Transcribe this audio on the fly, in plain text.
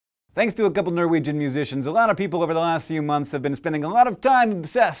Thanks to a couple Norwegian musicians, a lot of people over the last few months have been spending a lot of time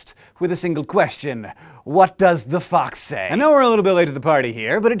obsessed with a single question. What does the fox say? I know we're a little bit late to the party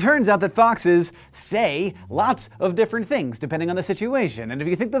here, but it turns out that foxes say lots of different things depending on the situation. And if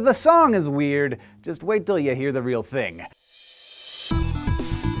you think that the song is weird, just wait till you hear the real thing.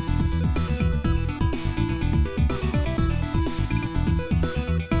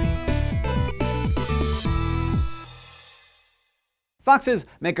 Foxes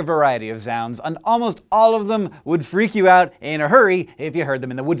make a variety of sounds, and almost all of them would freak you out in a hurry if you heard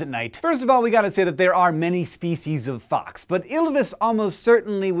them in the woods at night. First of all, we gotta say that there are many species of fox, but Ylvis almost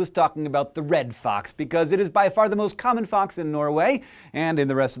certainly was talking about the red fox, because it is by far the most common fox in Norway and in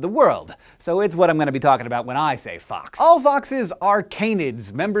the rest of the world. So it's what I'm gonna be talking about when I say fox. All foxes are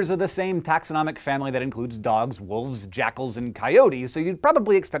canids, members of the same taxonomic family that includes dogs, wolves, jackals, and coyotes, so you'd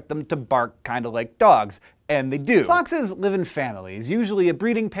probably expect them to bark kinda like dogs. And they do. Foxes live in families, usually a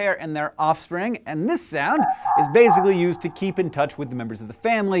breeding pair and their offspring, and this sound is basically used to keep in touch with the members of the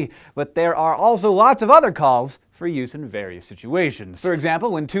family, but there are also lots of other calls for use in various situations. For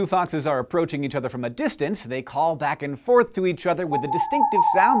example, when two foxes are approaching each other from a distance, they call back and forth to each other with a distinctive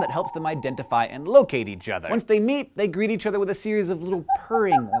sound that helps them identify and locate each other. Once they meet, they greet each other with a series of little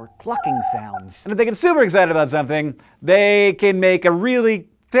purring or clucking sounds. And if they get super excited about something, they can make a really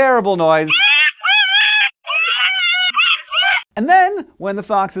terrible noise. And then, when the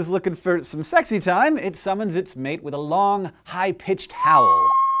fox is looking for some sexy time, it summons its mate with a long, high-pitched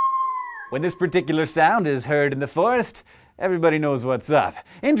howl. When this particular sound is heard in the forest, everybody knows what's up.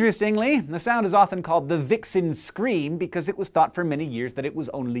 Interestingly, the sound is often called the vixen scream because it was thought for many years that it was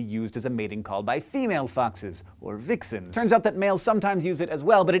only used as a mating call by female foxes, or vixens. Turns out that males sometimes use it as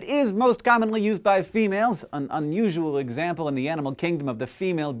well, but it is most commonly used by females, an unusual example in the animal kingdom of the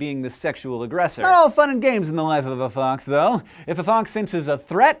female being the sexual aggressor. Not all fun and games in the life of a fox, though. If a fox senses a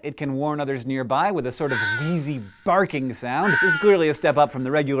threat, it can warn others nearby with a sort of wheezy barking sound. This is clearly a step up from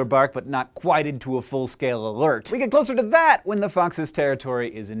the regular bark, but not quite into a full-scale alert. We get closer to that when the fox's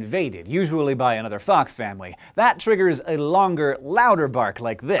territory is invaded, usually by another fox family. That triggers a longer, louder bark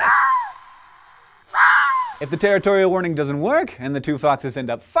like this. If the territorial warning doesn't work, and the two foxes end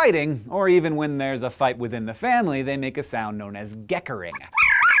up fighting, or even when there's a fight within the family, they make a sound known as geckering.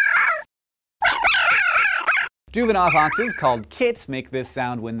 Juvenile foxes, called kits, make this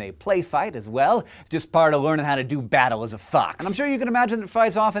sound when they play fight as well. It's just part of learning how to do battle as a fox. And I'm sure you can imagine that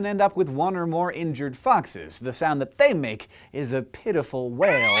fights often end up with one or more injured foxes. The sound that they make is a pitiful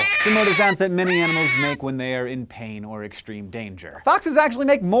wail, similar to sounds that many animals make when they are in pain or extreme danger. Foxes actually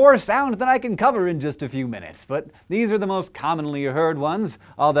make more sound than I can cover in just a few minutes, but these are the most commonly heard ones.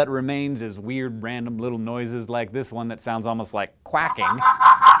 All that remains is weird random little noises like this one that sounds almost like quacking.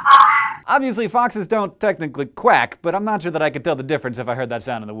 Obviously, foxes don't technically quack, but I'm not sure that I could tell the difference if I heard that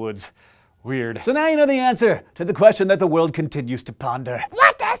sound in the woods. Weird. So now you know the answer to the question that the world continues to ponder.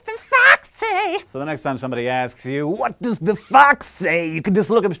 What does the fox say? So the next time somebody asks you, what does the fox say? You can just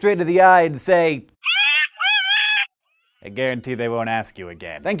look them straight in the eye and say, I guarantee they won't ask you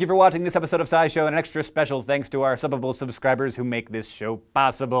again. Thank you for watching this episode of SciShow, and an extra special thanks to our subbable subscribers who make this show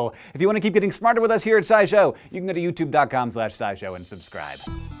possible. If you want to keep getting smarter with us here at SciShow, you can go to youtube.com/SciShow and subscribe.